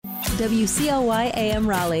WCLY AM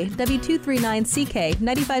Raleigh, W239CK,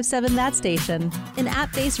 95.7 that station, an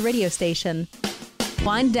app-based radio station.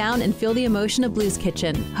 Wind down and feel the emotion of Blues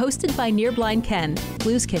Kitchen, hosted by Near Blind Ken.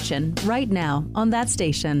 Blues Kitchen, right now on that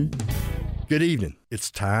station. Good evening. It's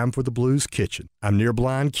time for the Blues Kitchen. I'm Near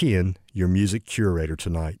Blind Ken, your music curator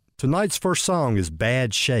tonight. Tonight's first song is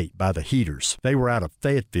Bad Shape by the Heaters. They were out of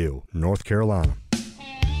Fayetteville, North Carolina.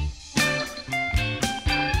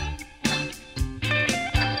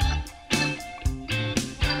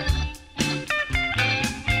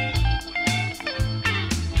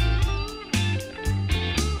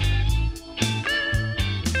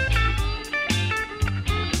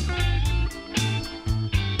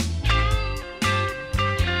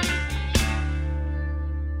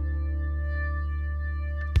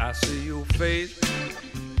 I see your face,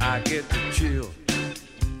 I get the chill.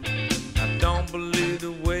 I don't believe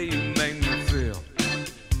the way you make me feel.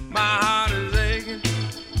 My heart is aching,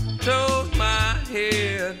 toes my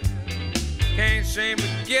head. Can't seem to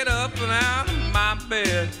get up and out of my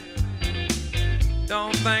bed.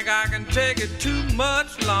 Don't think I can take it too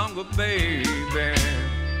much longer, baby.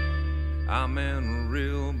 I'm in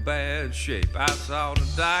real bad shape. I saw the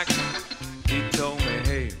doctor, he told me,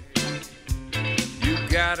 hey, you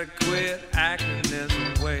gotta quit acting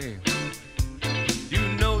this way. You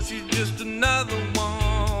know she's just another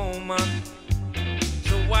woman,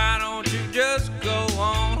 so why don't you just go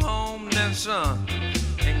on home then, son,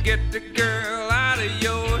 and get the girl out of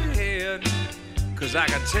your head? 'Cause I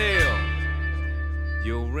can tell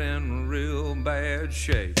you're in real bad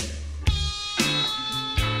shape.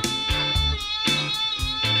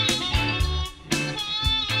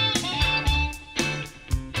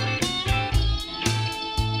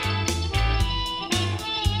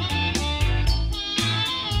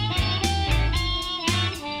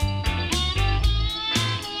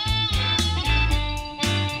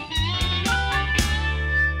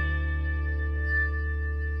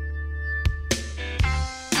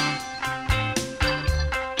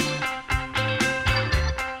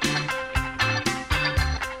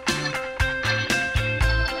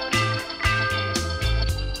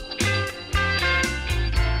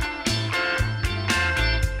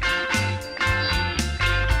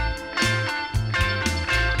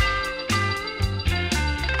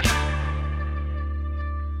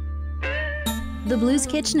 The Blues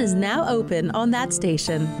Kitchen is now open on that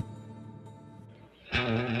station.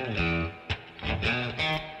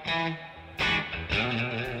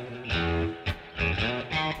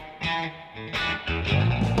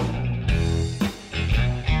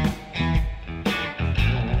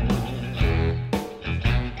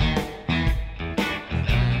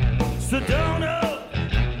 Sedona,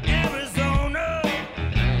 Arizona,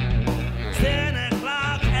 10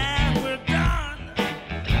 o'clock and we're done.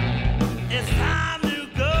 It's time to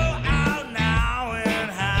go out now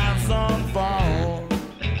and have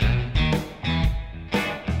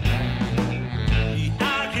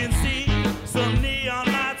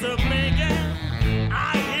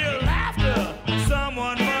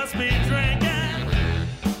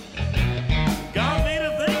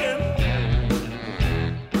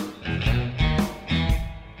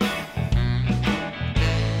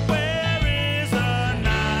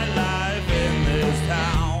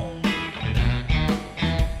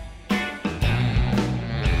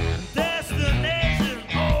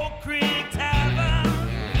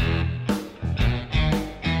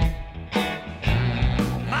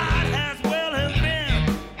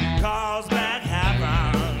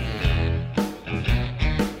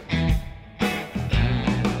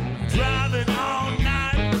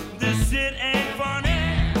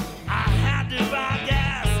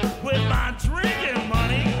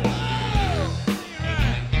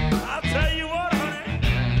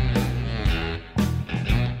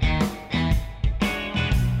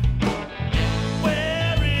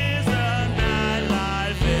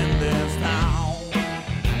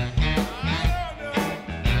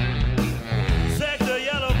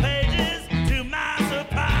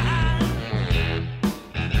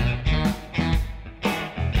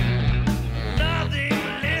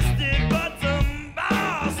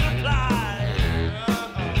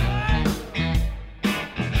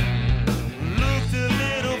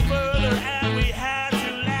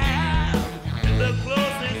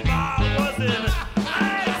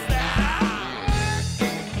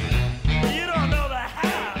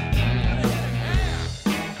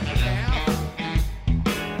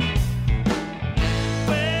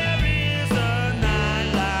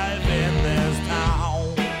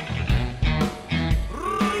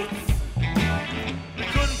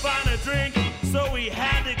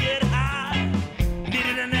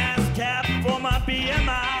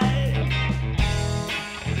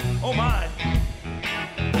Oh my.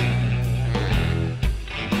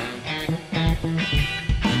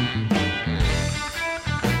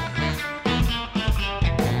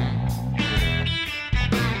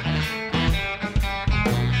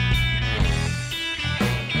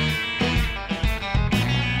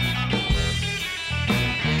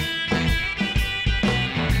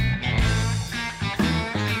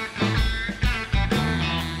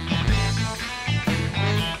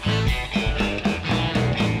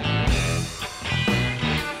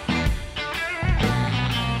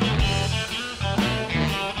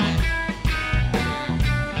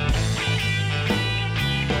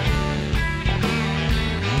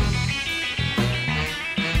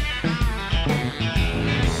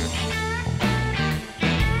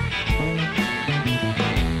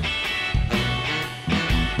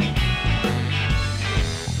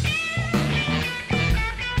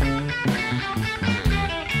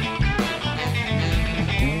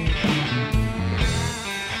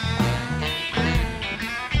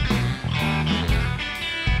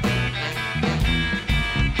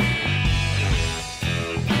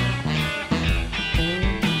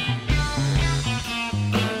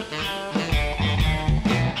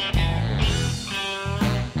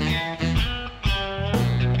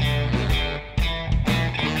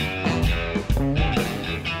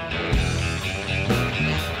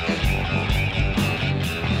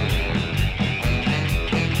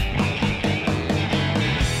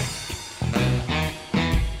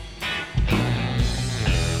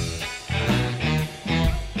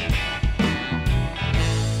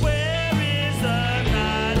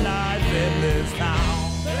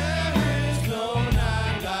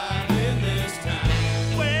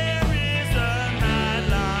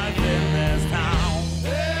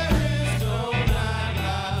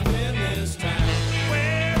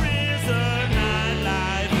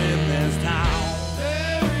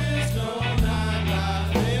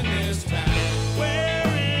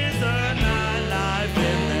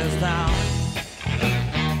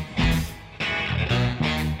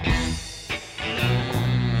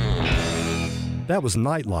 That was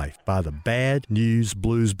Nightlife by the Bad News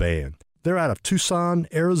Blues Band. They're out of Tucson,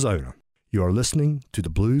 Arizona. You are listening to the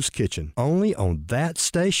Blues Kitchen, only on that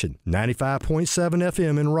station, 95.7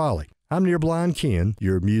 FM in Raleigh. I'm Near Blind Ken,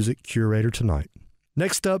 your music curator tonight.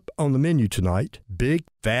 Next up on the menu tonight, Big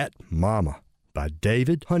Fat Mama by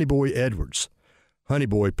David Honeyboy Edwards.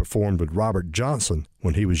 Honeyboy performed with Robert Johnson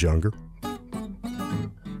when he was younger.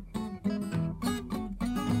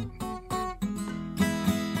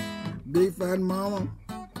 Big fat mama,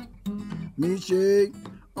 me shake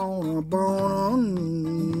on a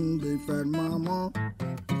bone. Big fat mama,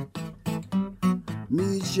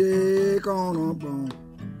 me shake on a bone.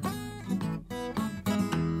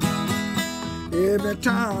 Every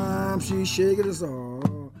time she shake it, it's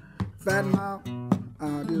all fat mouth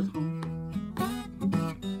out this home.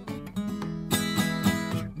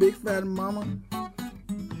 Big fat mama,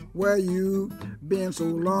 where you been so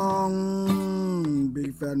long?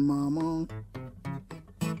 Big fat mama,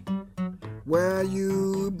 where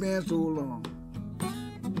you been so long?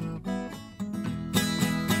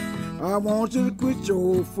 I want you to quit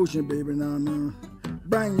your pushing, baby, now.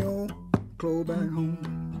 Bring your clothes back home.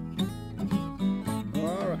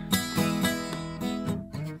 All right.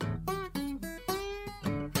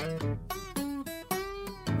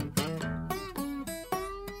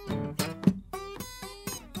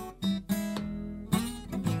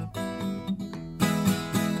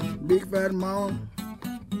 Big fat mama,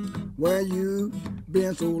 where you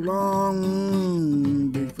been so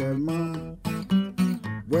long? Big fat mama,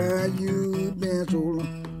 where you been so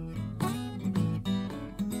long?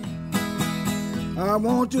 I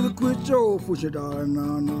want you to quit your pushing, darling,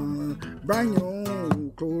 now. Bring your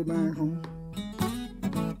clothes back home.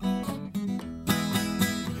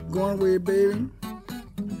 Going away, baby,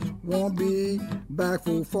 won't be back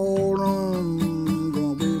for long.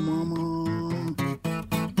 Going away, mama,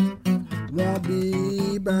 won't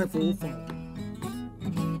be back for fall.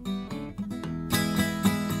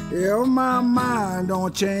 If my mind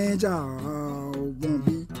don't change, I won't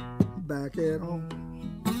be back at home.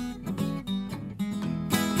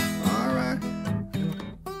 All right.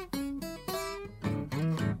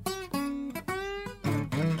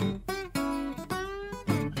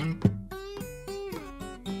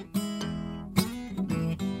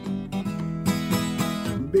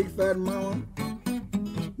 Big fat mama,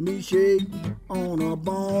 me shake on a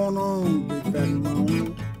bone. Big fat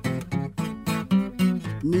mama,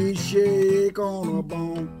 me shake on a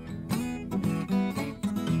bone.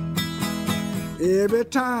 Every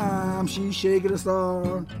time she shake it, it's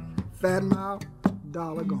a fat mouth,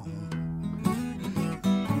 dollar gone.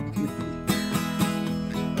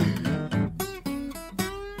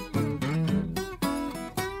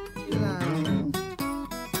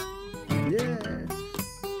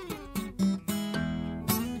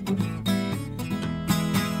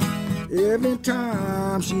 Every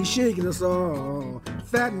time she shaking us all,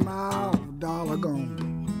 fat mouth, dollar gone.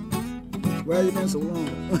 Where you been so long?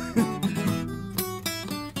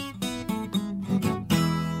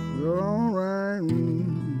 All right.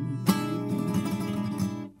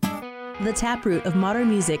 The taproot of modern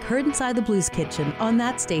music heard inside the Blues Kitchen on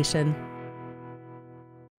that station.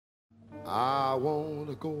 I want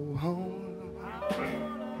to go home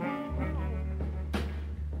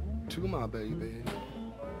to my baby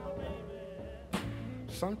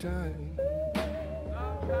sometime.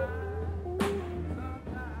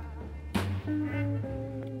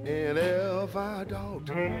 And if I don't,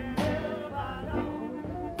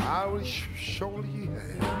 I will surely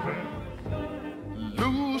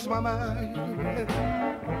lose my mind.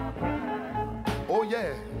 Oh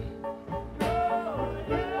yeah.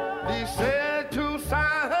 He said to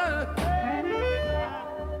sign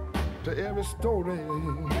to every story,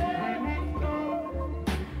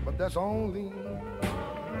 but that's only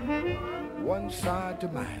one side to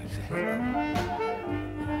mine.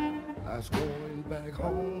 I was going back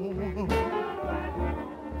home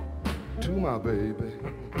to my baby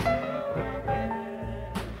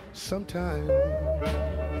sometime.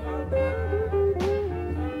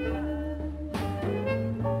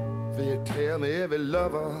 They tell me every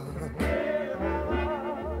lover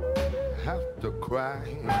have to cry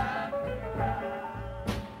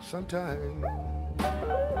sometime.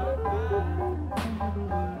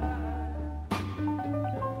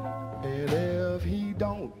 And if he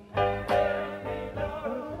don't,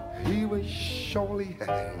 he will surely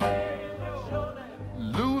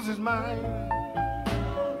lose his mind.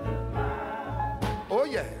 Oh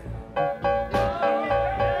yeah.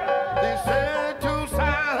 They said to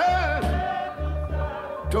silence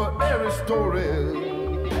to every story,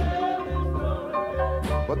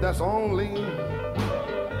 but that's only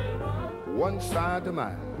one side to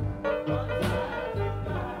mine.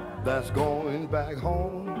 That's going back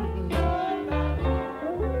home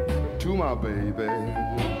to my baby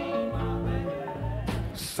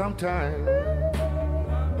sometime.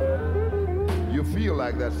 You feel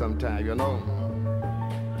like that sometime, you know.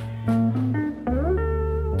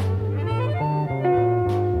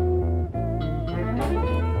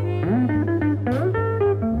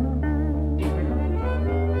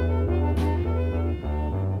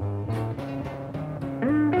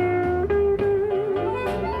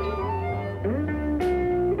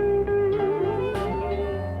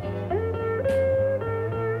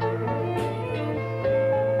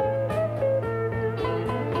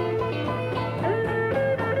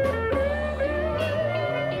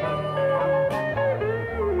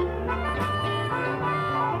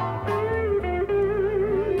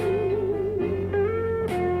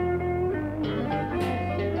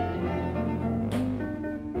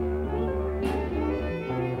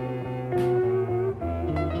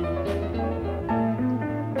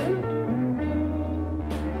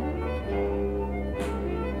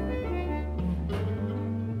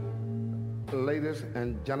 Ladies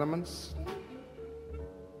and gentlemen,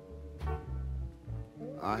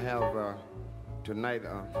 I have tonight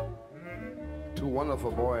two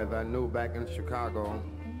wonderful boys I knew back in Chicago.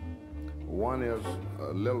 One is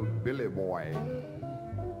little Billy Boy.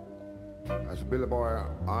 That's Billy Boy,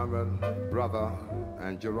 I'm a brother,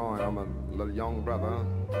 and Jerome, I'm a little young brother.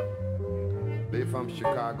 They from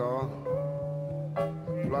Chicago,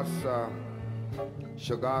 plus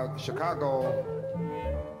Chicago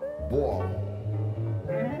boy.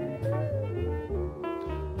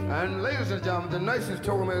 And ladies and gentlemen, the nurses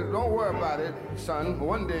told me, don't worry about it, son.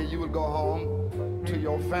 One day you will go home to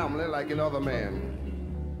your family like another man.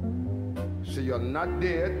 So you're not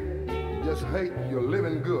dead, you just hate, you're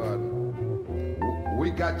living good.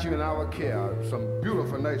 We got you in our care, some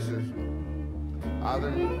beautiful nurses. I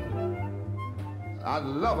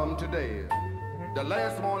love them today. The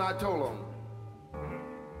last morning I told them,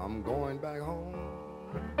 I'm going back home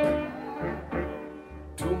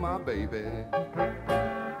to my baby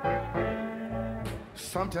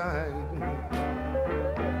sometime.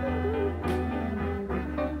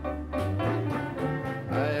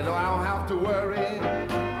 I know I don't have to worry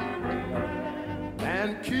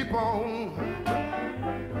and keep on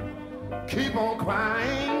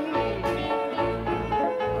crying.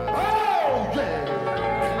 Oh yeah,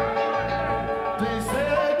 they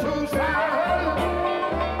said to silence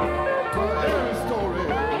to every story,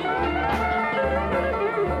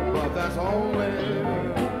 but that's only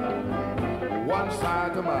one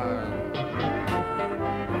side to mine.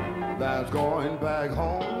 That's going back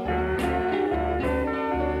home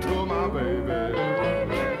to my baby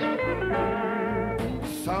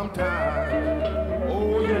sometime.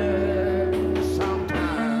 Oh yeah,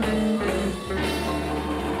 sometime.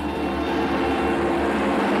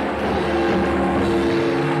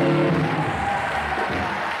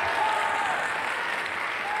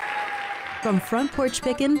 front porch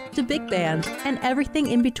pickin' to big band and everything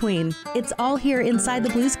in between. It's all here inside the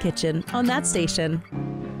Blues Kitchen on that station.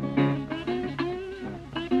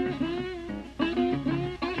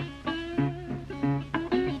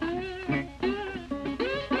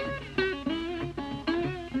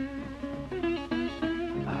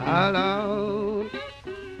 Hello,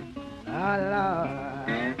 hello.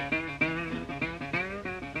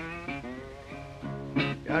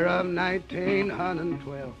 Year of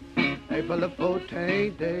 1912, April the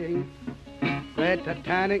 14th day. Great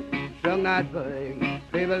Titanic strung that way,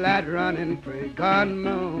 people that running free. God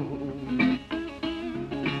moon,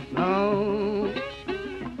 moon,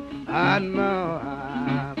 and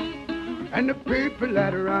moon, and the people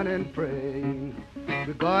that running free.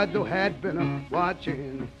 Because who had been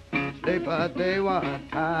watching, sleepers they were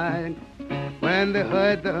tired. When they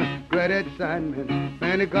heard the great excitement,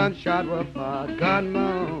 many gunshots were fired. Gun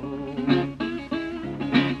moan,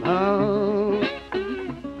 moan,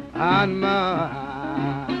 and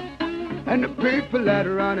moan, and the people that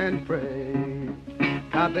run and pray.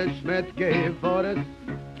 Captain Smith gave orders,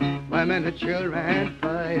 women and children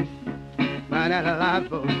first. Man at a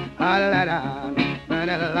life of man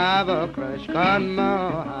at a life of crush. Gun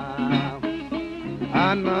moan,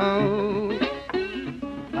 and moan,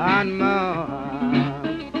 and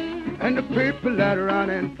moan, and the people that run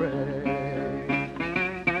and pray.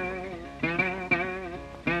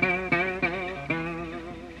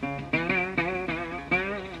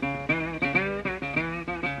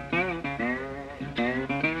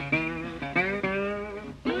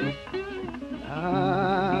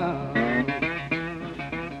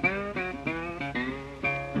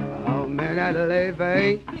 Oh, men that live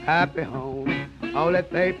a happy home, all that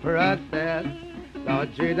they process.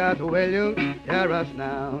 Lord Jesus, will you hear us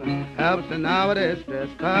now? Help us in our distress.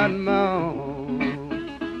 Come on,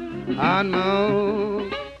 and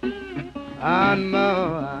moan, and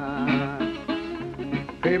moan.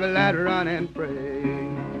 People that run and pray,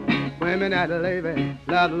 women that leave a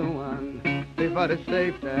loved one before the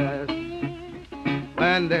safe test.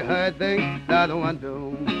 When they heard things the other one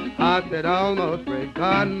do, heart that almost break.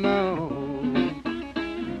 Come on,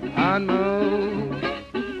 and moan,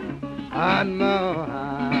 and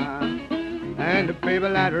moan, and the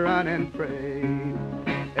people that run and pray.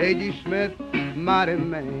 A.G. Smith, mighty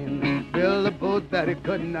man, built a boat that he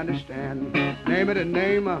couldn't understand. Name it the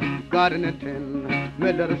name of God in the tin.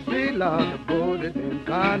 Middle of the sea, Lord, the boat is in.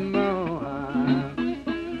 Come on,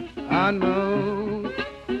 and moan,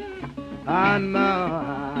 and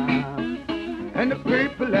moan, and the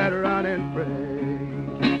people that run and pray.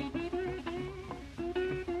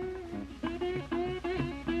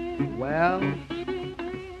 Well,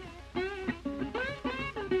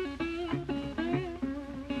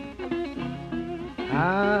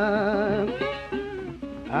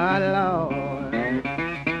 Lord.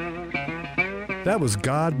 That was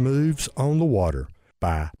God Moves on the Water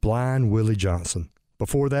by Blind Willie Johnson.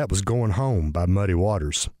 Before that was Going Home by Muddy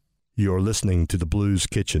Waters. You're listening to the Blues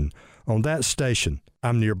Kitchen. On that station,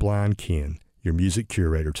 I'm Near Blind Ken, your music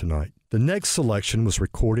curator tonight. The next selection was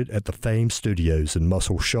recorded at the Fame Studios in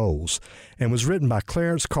Muscle Shoals and was written by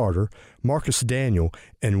Clarence Carter, Marcus Daniel,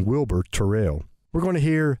 and Wilbur Terrell. We're going to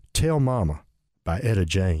hear Tell Mama by Etta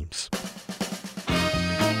James.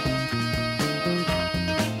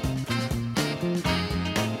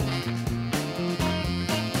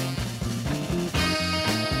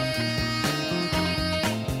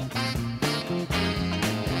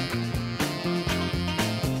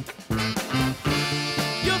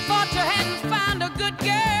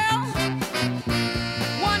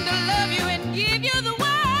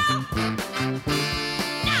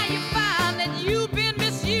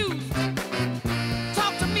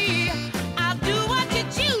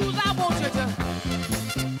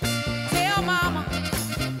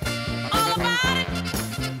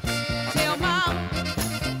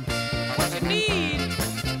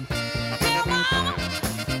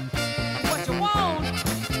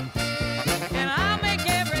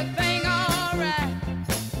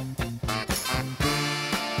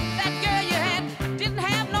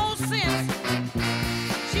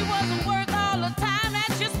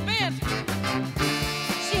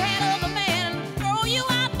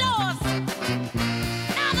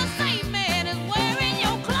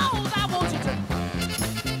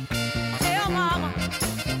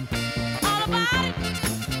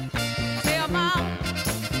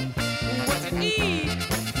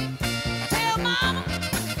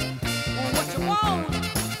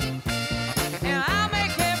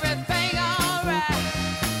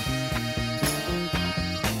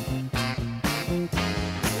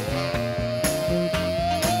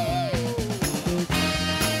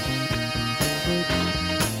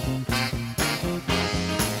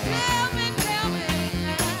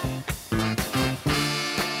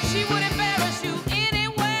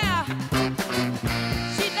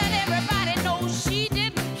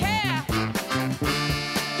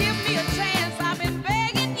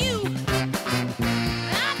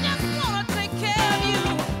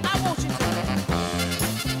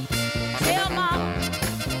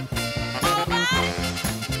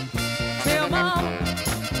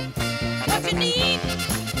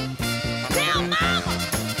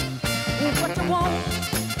 want?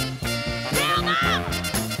 Tell now.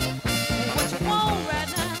 What you want right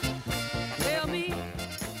now? Tell me.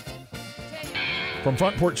 From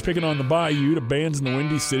Front Porch Picking on the Bayou to bands in the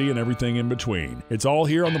Windy City and everything in between. It's all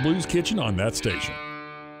here on the Blues Kitchen on that station.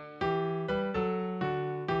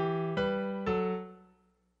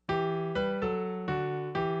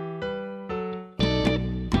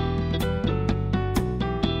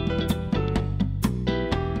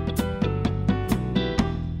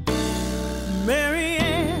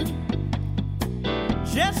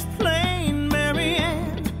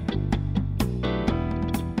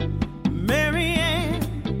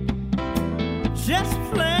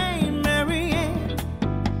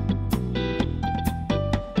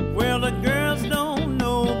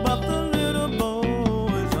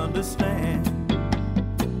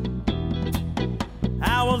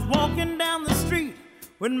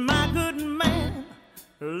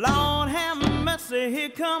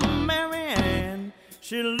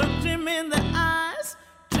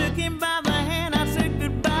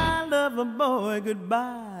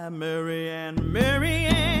 Goodbye, Marianne,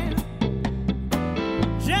 Marianne,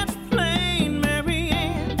 just plain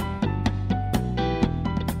Marianne.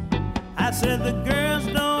 I said the girls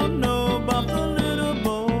don't know, but the little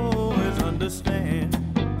boys understand.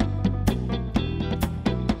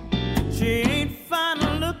 She ain't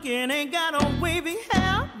fine looking, ain't got a wavy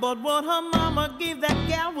hair, but what her mama gave that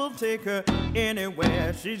gal will take her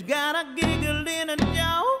anywhere. She's got a giggle in her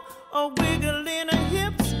jaw, a wiggle in her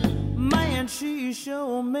hips. Man, she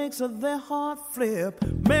sure makes their heart flip.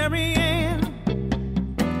 Marianne,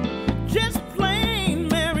 just plain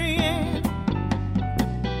Marianne.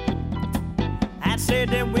 I said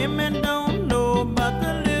that women don't know, but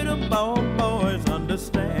the little boys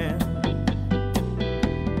understand.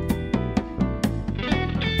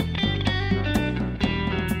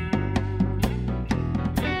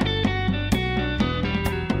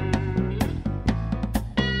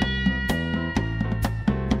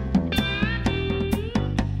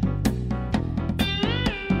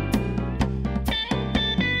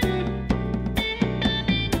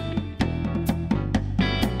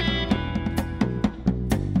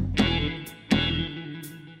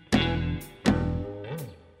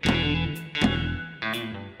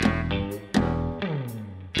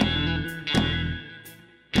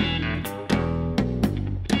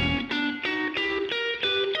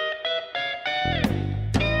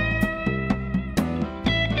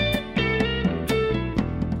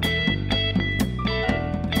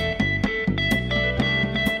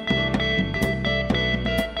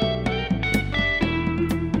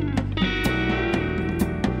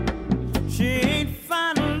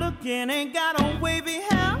 Ain't got a wavy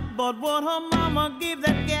hair, but what her mama gave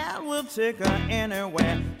that gal will take her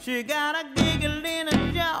anywhere. She got a giggle in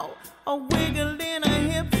her jaw, a wiggle in her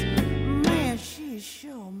hips. Man, she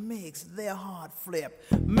sure makes their heart flip.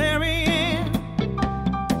 Marianne,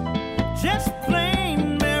 just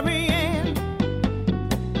plain Marianne.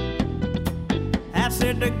 I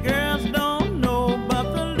said the girls don't know,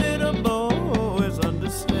 but the little boys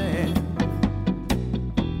understand.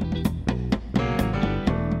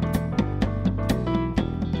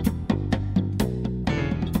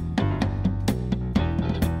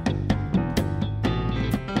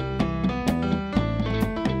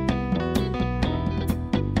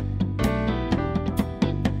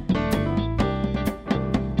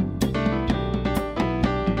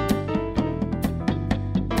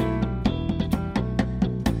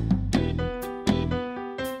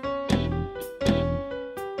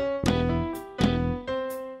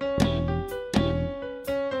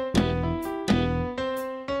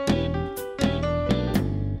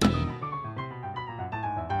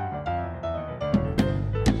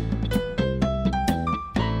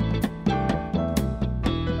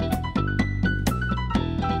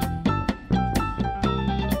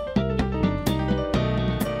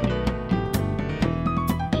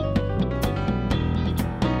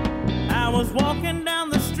 Walking down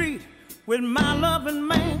the street with my loving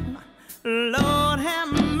man. Lord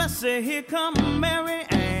have mercy, here come Mary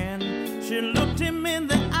Ann. She looked him in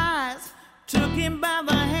the eyes, took him by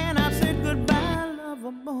the hand. I said goodbye,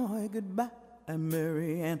 lover boy, goodbye,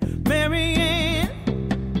 Mary Ann. Mary Ann,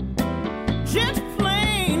 just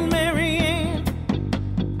plain Mary Ann.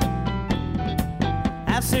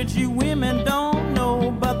 I said you women don't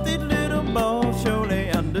know, but the little boy surely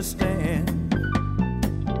understand.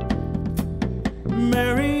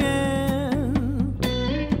 Mary Ann,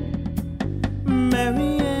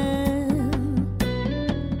 Mary Ann,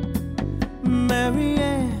 Mary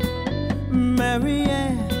Ann, Mary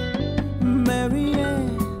Ann, Mary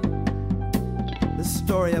Ann. The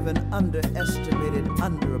story of an underestimated,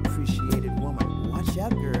 underappreciated woman.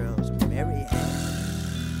 Showgirls, Mary Ann.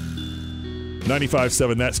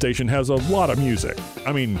 95.7 That Station has a lot of music.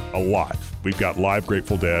 I mean, a lot. We've got live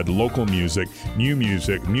Grateful Dead, local music, new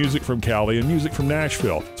music, music from Cali, and music from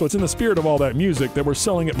Nashville. So it's in the spirit of all that music that we're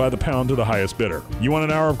selling it by the pound to the highest bidder. You want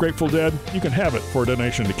an hour of Grateful Dead? You can have it for a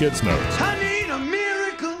donation to Kids Notes. I need a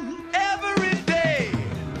miracle every day.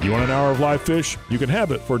 You want an hour of live Fish? You can have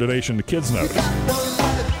it for a donation to Kids Notes.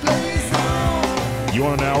 You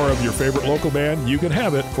want an hour of your favorite local band? You can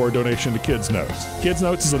have it for a donation to Kids Notes. Kids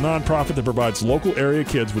Notes is a nonprofit that provides local area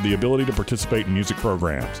kids with the ability to participate in music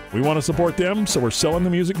programs. We want to support them, so we're selling the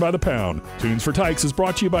music by the pound. Tunes for Tykes is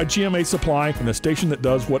brought to you by GMA Supply and the station that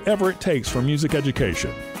does whatever it takes for music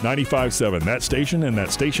education. 95.7 That Station and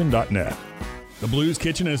thatstation.net. The Blues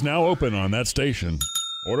Kitchen is now open on that station.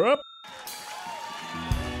 Order up.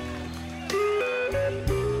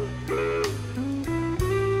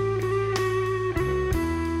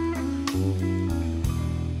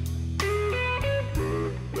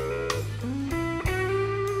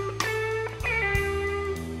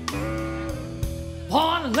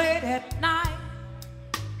 Born late at night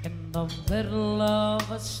in the middle of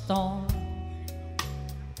a storm.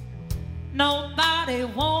 Nobody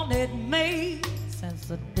wanted me since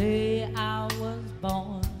the day I was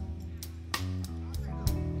born.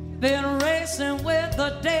 Been racing with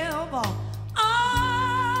the devil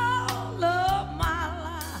all of my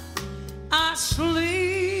life. I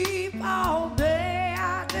sleep all day,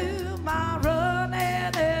 I do my running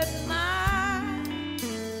at night.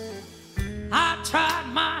 I tried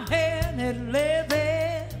my hand at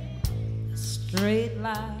living a straight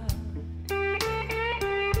life.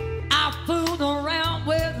 I fooled around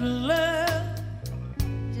with love,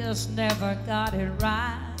 just never got it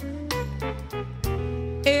right.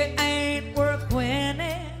 It ain't worth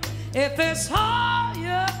winning if it's all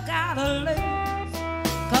you gotta lose.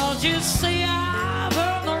 'Cause you see I've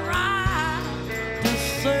earned the right to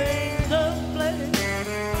sing the blues.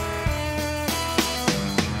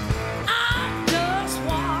 I'm just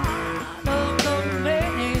one of the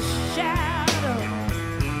many shadows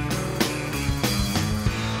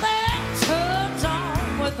that turns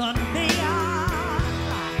on with a neon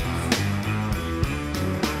light.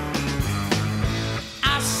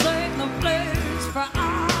 I sing the blues for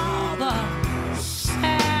all the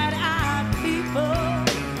sad-eyed people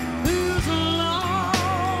whose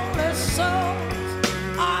lonely souls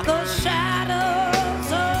are the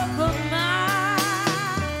shadows of the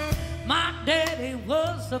night. My daddy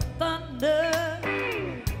was the thunder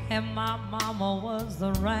and my mama was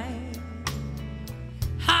the rain.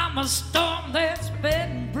 I'm a storm that's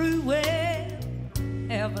been brewing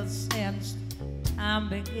ever since time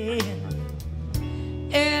began.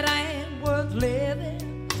 It ain't worth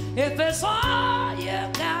living if it's all you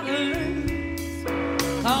gotta lose.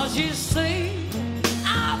 'Cause you see,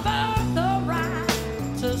 I've earned the right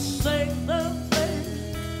to sing the blues.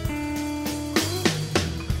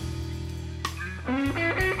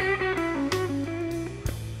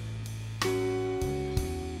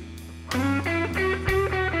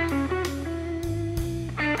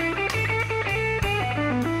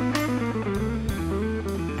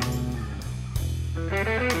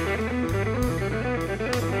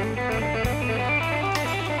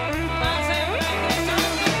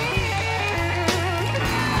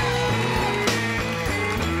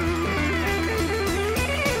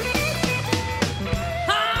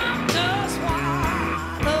 I'm just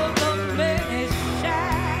one of the many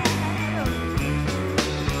shadows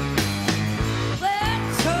that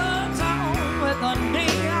turns on with a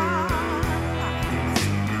neon light.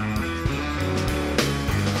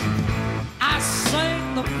 I sing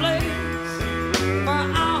the blues for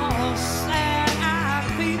all sad-eyed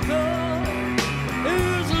people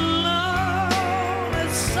whose lonely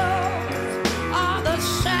souls are the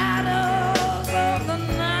shadows of the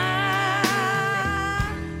night.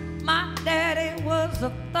 My daddy was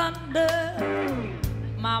the thunder,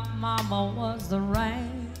 my mama was the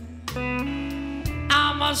rain.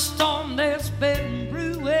 I'm a storm that's been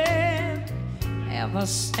brewing ever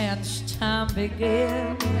since time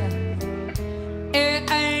began.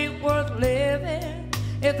 It ain't worth living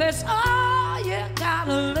if it's all you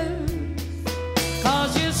gotta lose.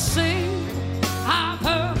 'Cause you see, I've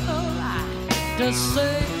earned the right to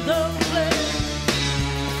sing the blues.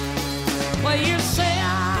 Well, you say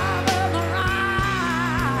I've earned the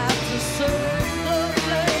right to sing the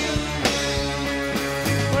blues.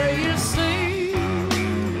 Well, you see,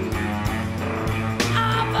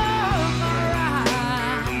 I've earned the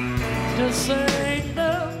right to sing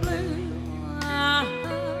the blues.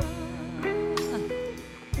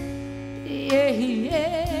 Yeah,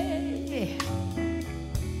 yeah.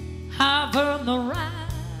 I've I've earned the right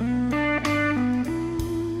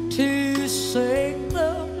to sing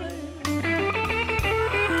the blues.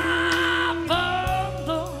 I've earned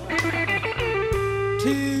the right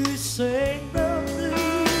to sing the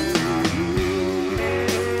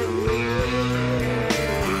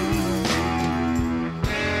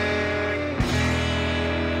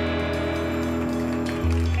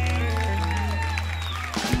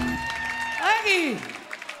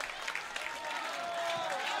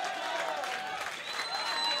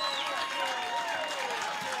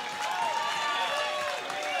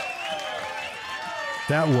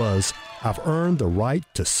That was I've Earned the Right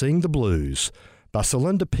to Sing the Blues by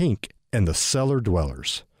Celinda Pink and the Cellar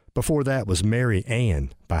Dwellers. Before that was Mary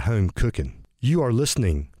Ann by Home Cookin'. You are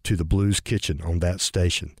listening to the Blues Kitchen on that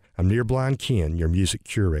station. I'm Near Blind Ken, your music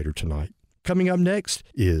curator tonight. Coming up next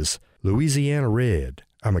is Louisiana Red,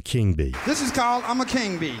 I'm a King Bee. This is called I'm a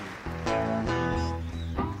King Bee.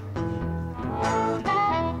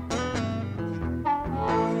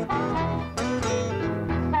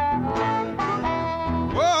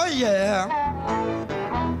 Yeah.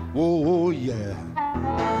 Oh, yeah.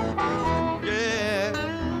 Yeah.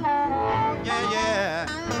 Yeah, yeah.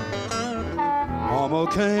 I'm a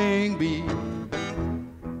king bee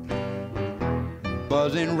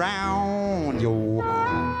buzzing round your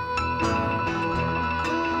hive.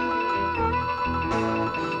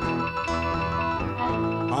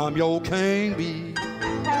 I'm your king bee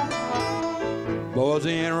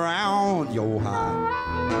buzzing round your hive.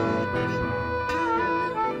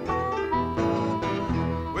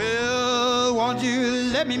 Won't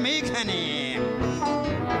you let me make honey?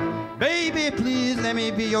 Baby, please let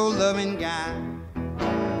me be your loving guy.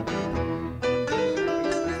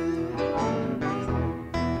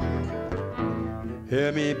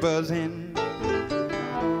 Hear me buzzing,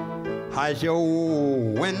 how's your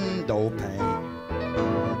window pane?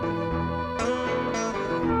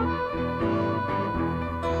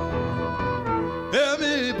 Hear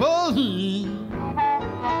me buzzing,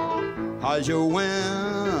 how's your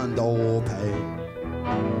window pane?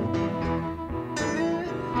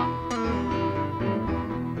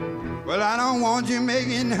 Well, I don't want you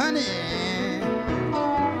making honey,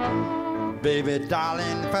 baby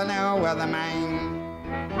darling, for no other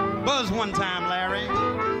man. Buzz one time, Larry.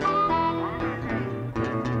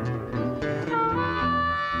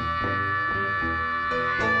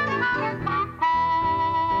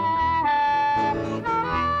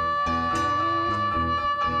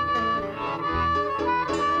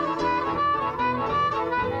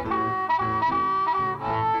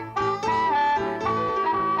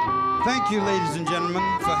 Thank you, ladies and gentlemen,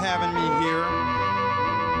 for having me here.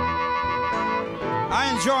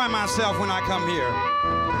 I enjoy myself when I come here.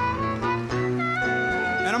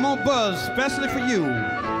 And I'm gonna buzz especially for you.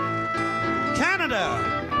 Canada!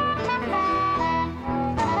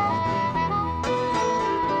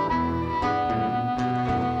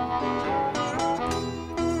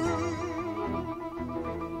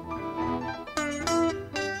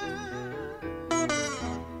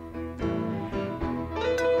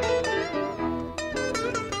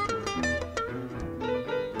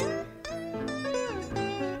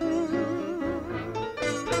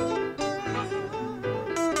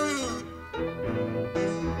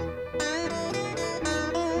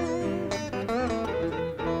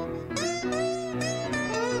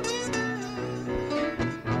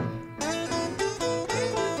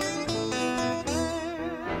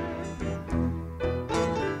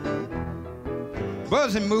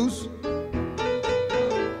 Buzzing Moose.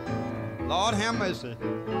 Lord have mercy.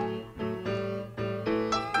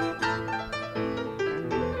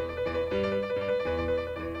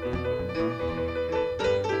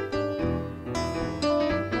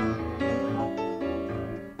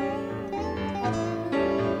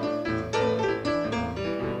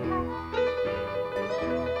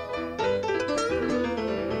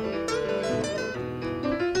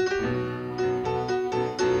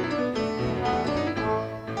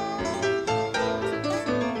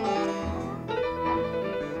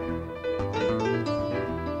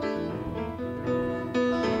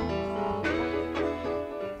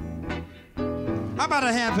 How about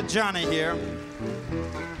a hand for Johnny here?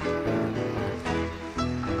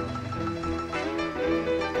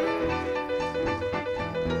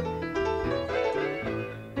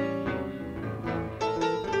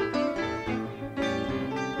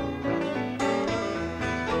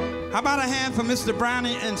 How about a hand for Mr.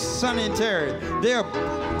 Brownie and Sonny and Terry? They're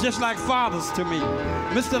just like fathers to me.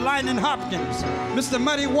 Mr. Lightning Hopkins, Mr.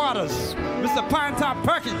 Muddy Waters, Mr. Pinetop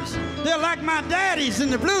Perkins. They're like my daddies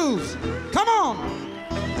in the blues. Come on.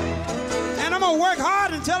 And I'm gonna work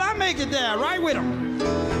hard until I make it there, right with them.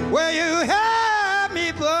 Well, you have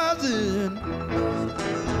me buzzing.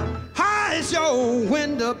 High as your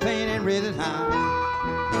window pane and raising high.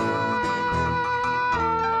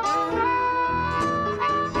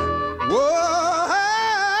 Whoa,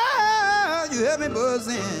 you have me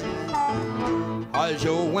buzzing. High as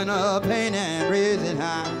your window pane and raising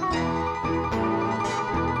high.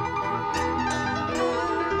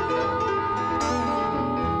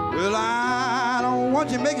 Well, I don't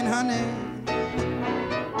want you making honey.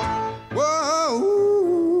 Whoa,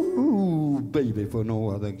 baby, for no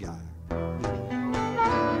other guy.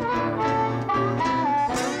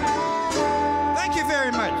 Thank you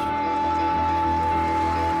very much.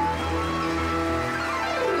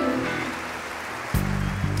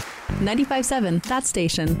 $95.7, that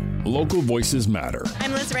station. Local voices matter.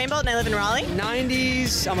 I'm Liz Rainbow and I live in Raleigh.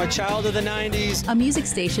 90s, I'm a child of the 90s. A music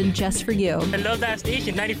station just for you. I love that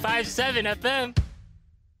station, 95.7 FM.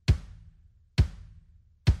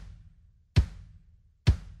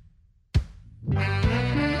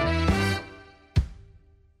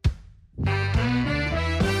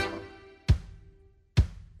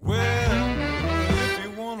 Well, if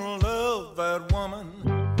you wanna love that woman,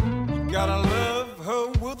 you gotta love her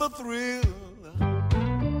with a thrill.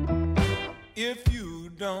 If you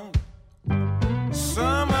don't,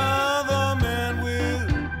 some other man will.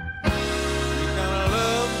 You gotta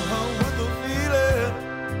love her with a feeling.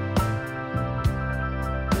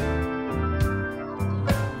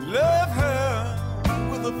 Love her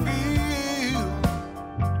with a feel.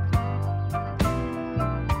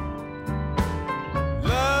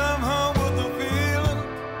 Love her with a feeling.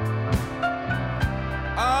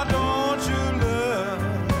 I don't you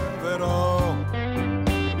love at all.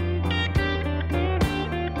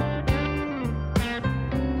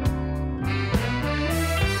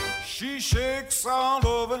 She shakes all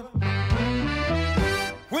over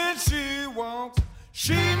when she walks.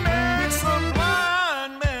 She makes a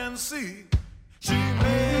blind man see. She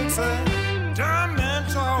makes a dumb man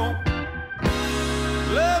talk.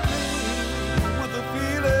 Love me with a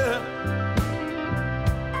feeling.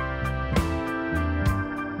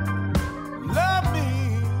 Love me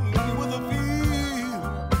with a feel.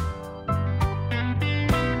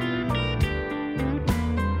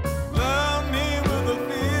 Love me with a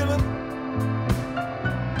feeling.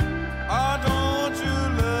 I don't you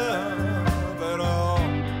love at all.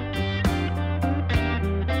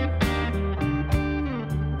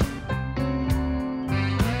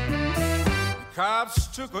 Cops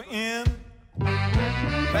took her in.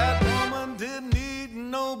 That woman didn't need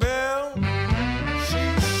no bail. She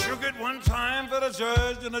shook it one time for the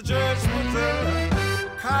judge, and the judge put the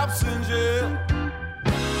cops in jail.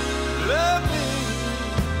 Love me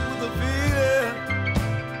with a feeling.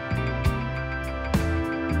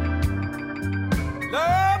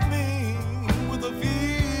 Love me with a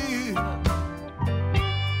feel.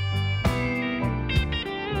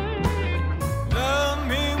 Love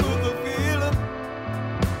me with a feeling.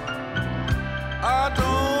 I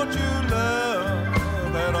don't you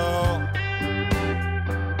love at all.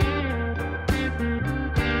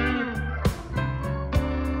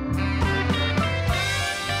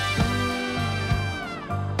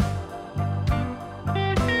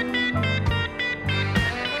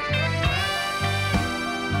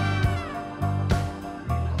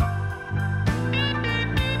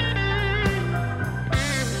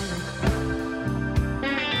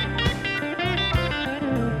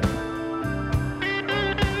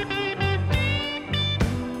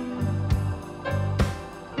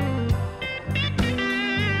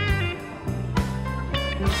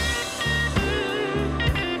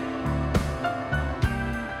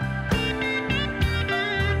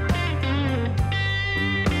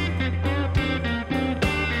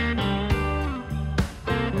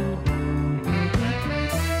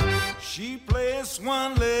 She placed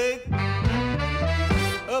one leg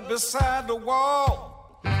up beside the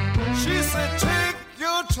wall. She said, take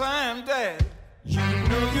your time, Dad. You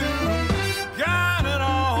know you got it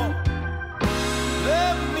all.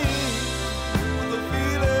 Love me with a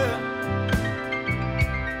feeling.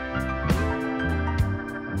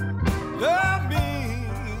 Love me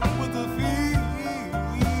with a feeling.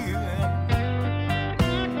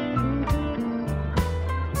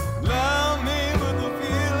 Love me with a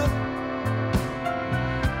feeling.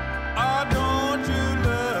 I don't you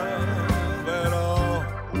love at all.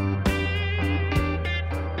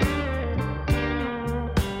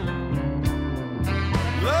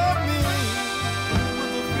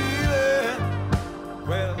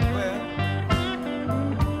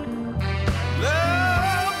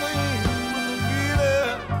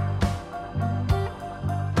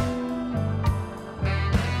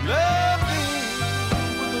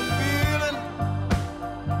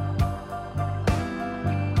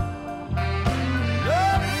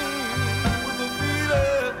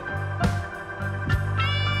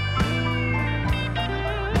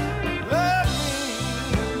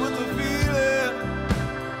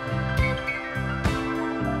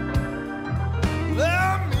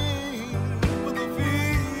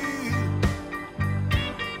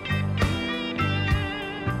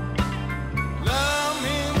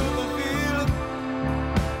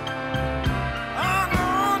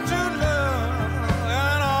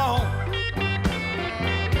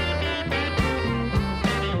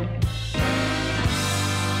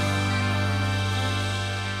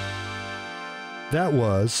 That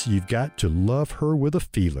was You've Got to Love Her With a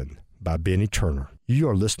Feeling by Benny Turner. You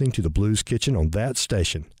are listening to the Blues Kitchen on that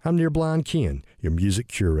station. I'm Near Blind Ken, your music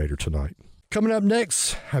curator tonight. Coming up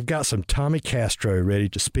next, I've got some Tommy Castro ready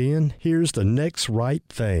to spin. Here's The Next Right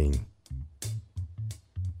Thing.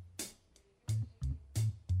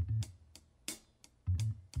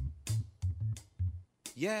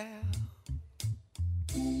 Yeah.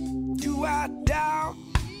 Do I doubt?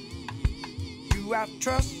 Do I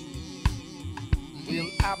trust?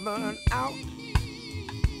 Will I burn out?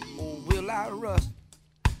 Or will I rust?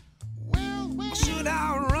 Or should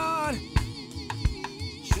I run?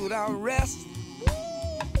 Should I rest?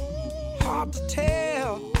 Hard to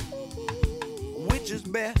tell which is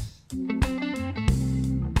best.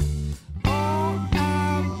 All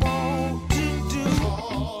I want to do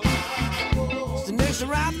is the next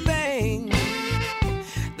right thing.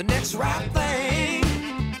 The next right thing.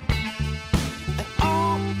 And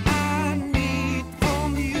all I need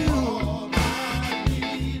from you,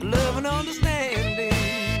 love and understanding.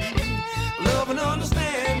 Love and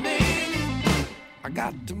understanding. I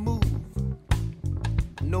got to move,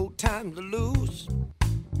 no time to lose.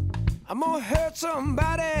 I'm gonna hurt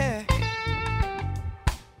somebody,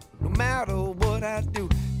 no matter what I do.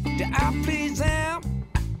 Do I please them?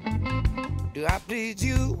 Do I please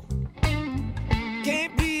you?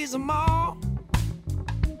 Can't please them all,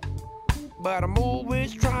 but I'm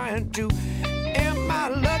always trying to. Am I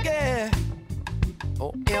lucky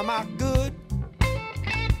or am I good?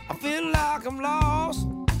 I feel like I'm lost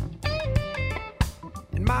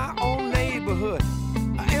in my own neighborhood.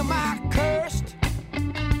 Am I cursed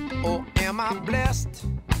or am I blessed?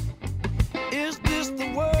 Is this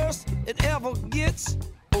the worst it ever gets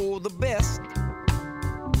or the best?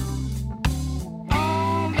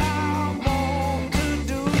 All I want to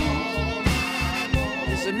do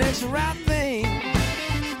is the next right thing.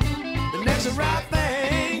 The next right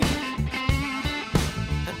thing.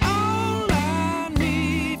 And all I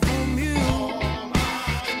need from you,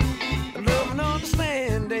 love and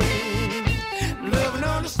understanding. Love and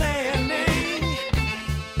understanding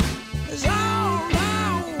is all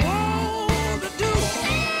I want to do.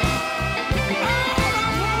 All I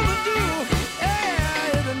want to do,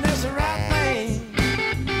 yeah, is the next right thing.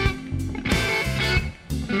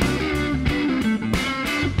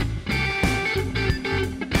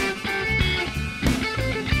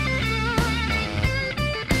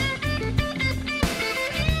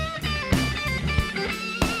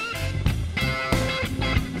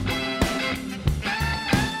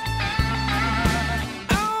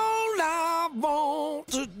 All I want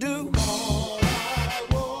to do,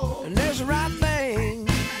 and there's the right thing,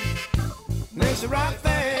 there's the right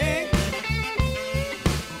thing.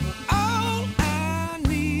 All I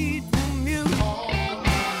need from you,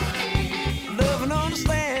 love and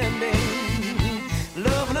understanding,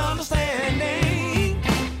 love and understanding.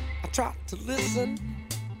 I try to listen,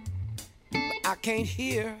 but I can't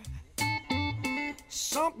hear.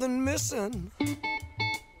 Something missing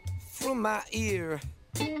from my ear.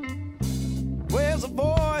 Where's a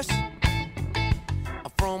voice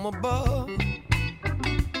from above?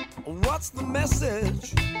 What's the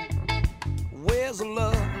message? Where's the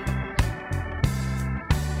love?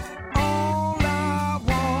 All I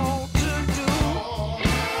want to do,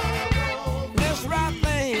 this right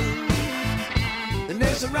thing, the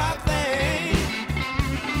next right thing.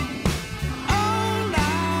 All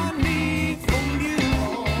I need from you,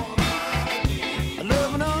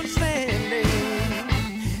 love and understanding.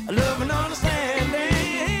 Love and understanding,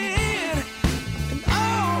 and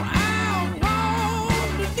all I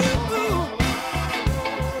want to do,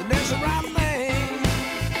 the next right thing,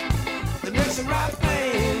 the next right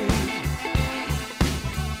thing.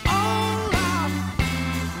 All I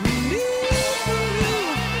need from you,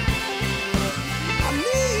 I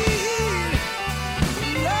need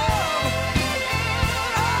love.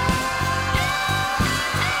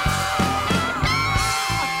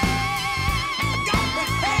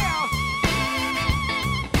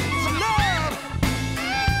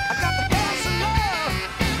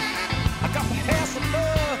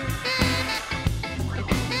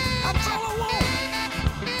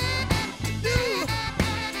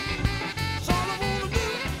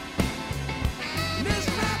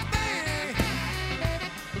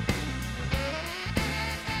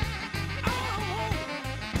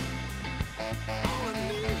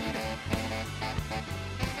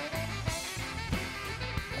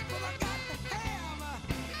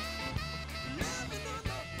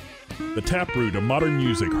 The taproot of modern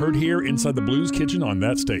music heard here inside the Blues Kitchen on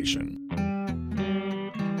that station.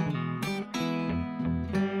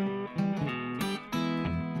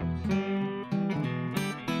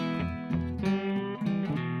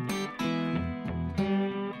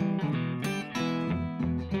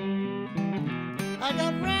 I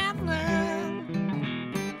got rambling.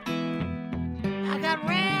 I got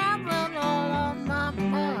rambling all on my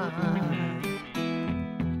mind.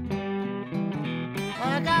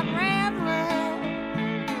 I got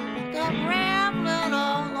rambling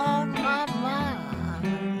all on my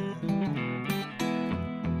mind.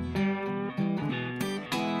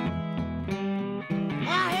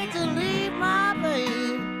 I hate to leave my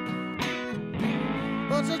babe,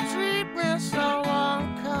 but the treatment's so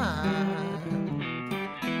unkind.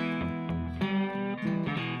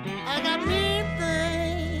 I got mean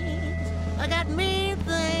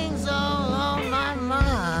things all on my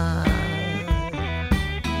mind.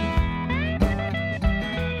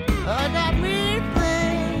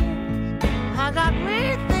 I got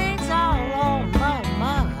mean things all on my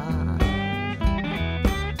mind.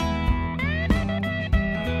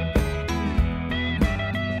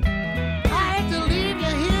 I hate to leave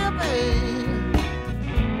you here, babe,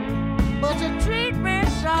 but you treat me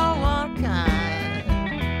so unkind.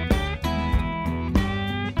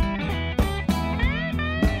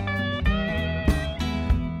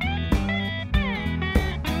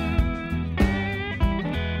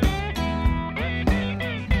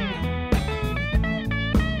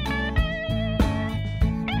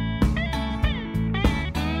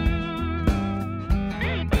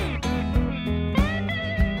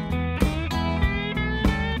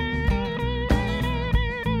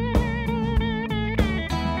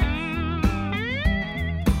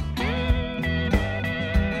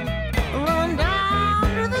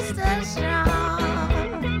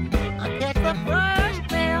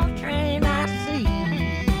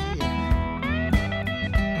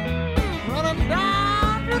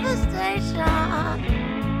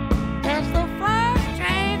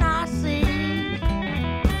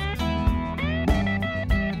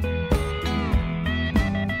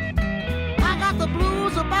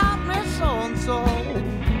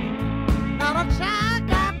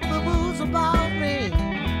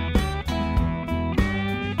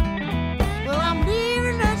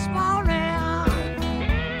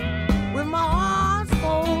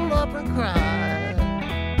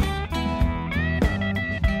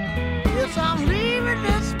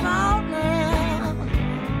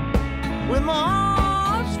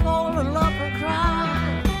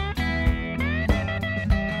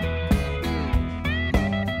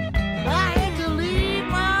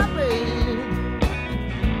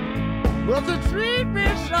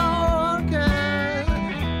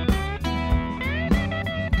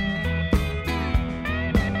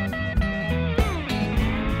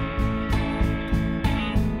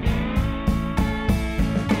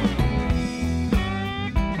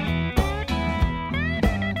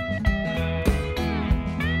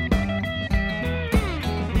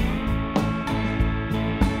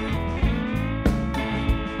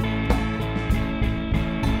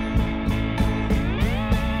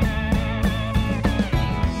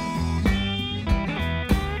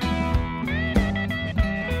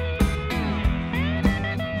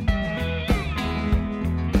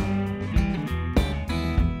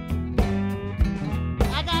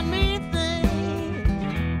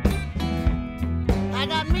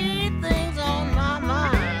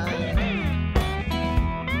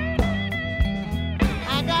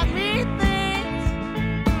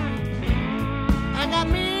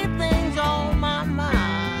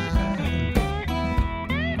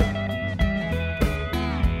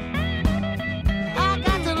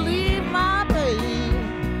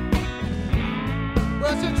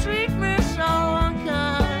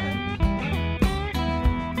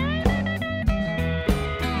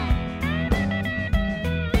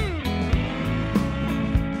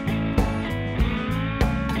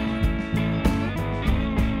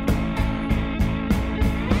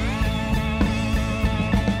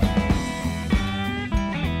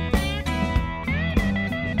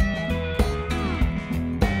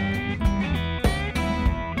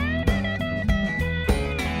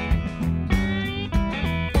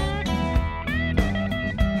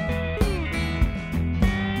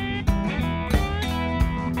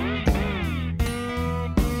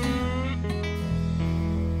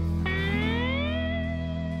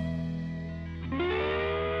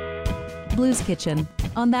 Blues Kitchen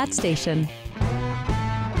on that station.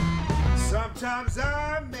 Sometimes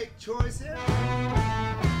I make choices,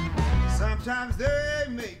 sometimes they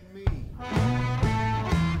make me.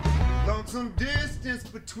 Lonesome distance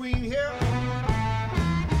between here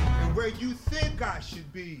and where you think I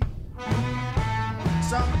should be.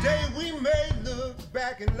 Someday we may look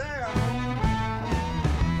back and laugh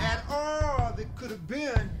at all that could have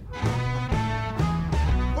been.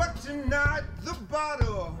 But tonight the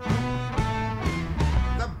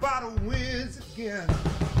bottle wins again.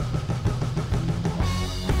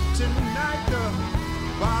 Tonight the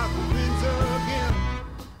bottle wins again.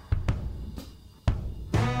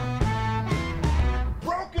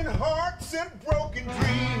 Broken hearts and broken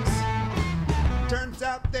dreams, turns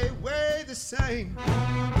out they weigh the same.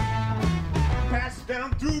 Passed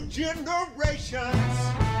down through generations,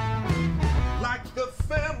 like the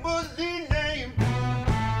family name.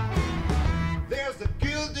 There's a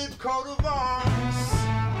gilded coat of arms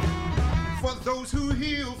for those who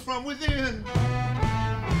heal from within.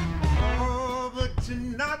 Oh, but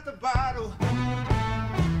tonight the bottle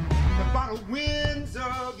wins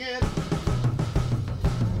again.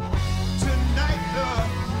 Tonight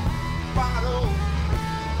the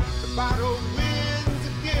bottle wins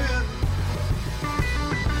again.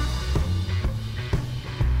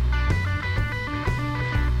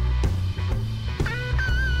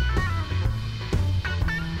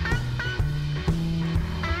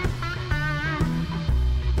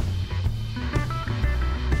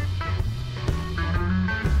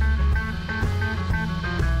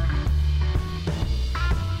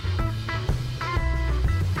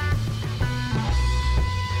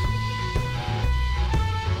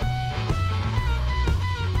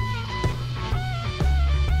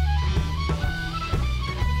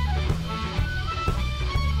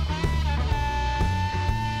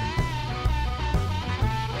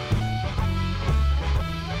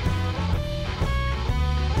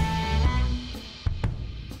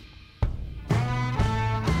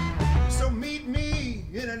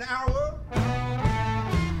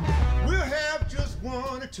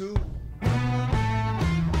 Two.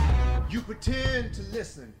 You pretend to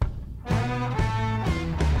listen.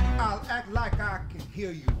 I'll act like I can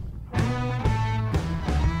hear you.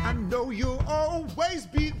 I know you'll always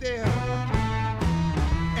be there.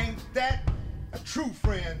 Ain't that a true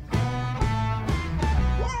friend?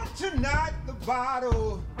 Well, tonight the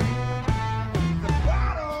bottle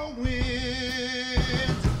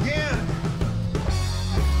wins again.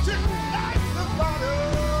 Tonight the bottle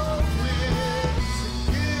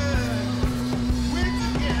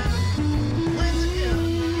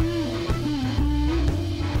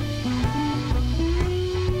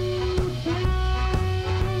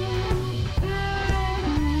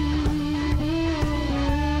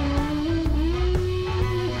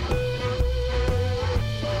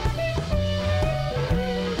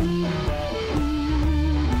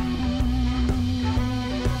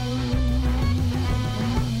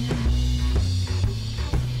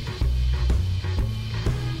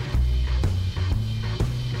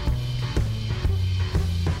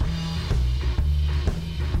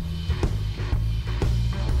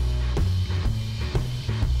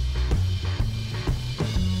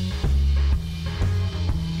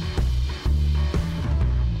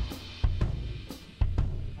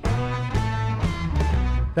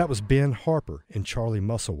That was Ben Harper and Charlie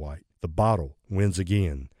Musselwhite. The Bottle Wins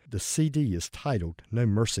Again. The CD is titled No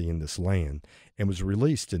Mercy in This Land and was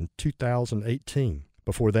released in 2018.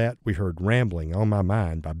 Before that, we heard Rambling on My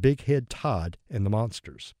Mind by Big Head Todd and the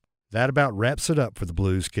Monsters. That about wraps it up for the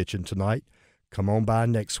Blues Kitchen tonight. Come on by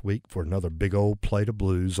next week for another big old plate of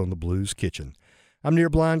blues on the Blues Kitchen. I'm Near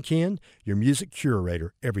Blind Ken, your music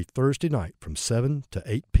curator, every Thursday night from 7 to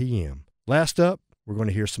 8 p.m. Last up, we're going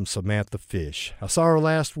to hear some Samantha Fish. I saw her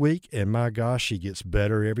last week, and my gosh, she gets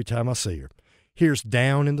better every time I see her. Here's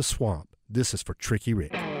Down in the Swamp. This is for Tricky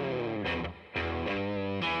Rick.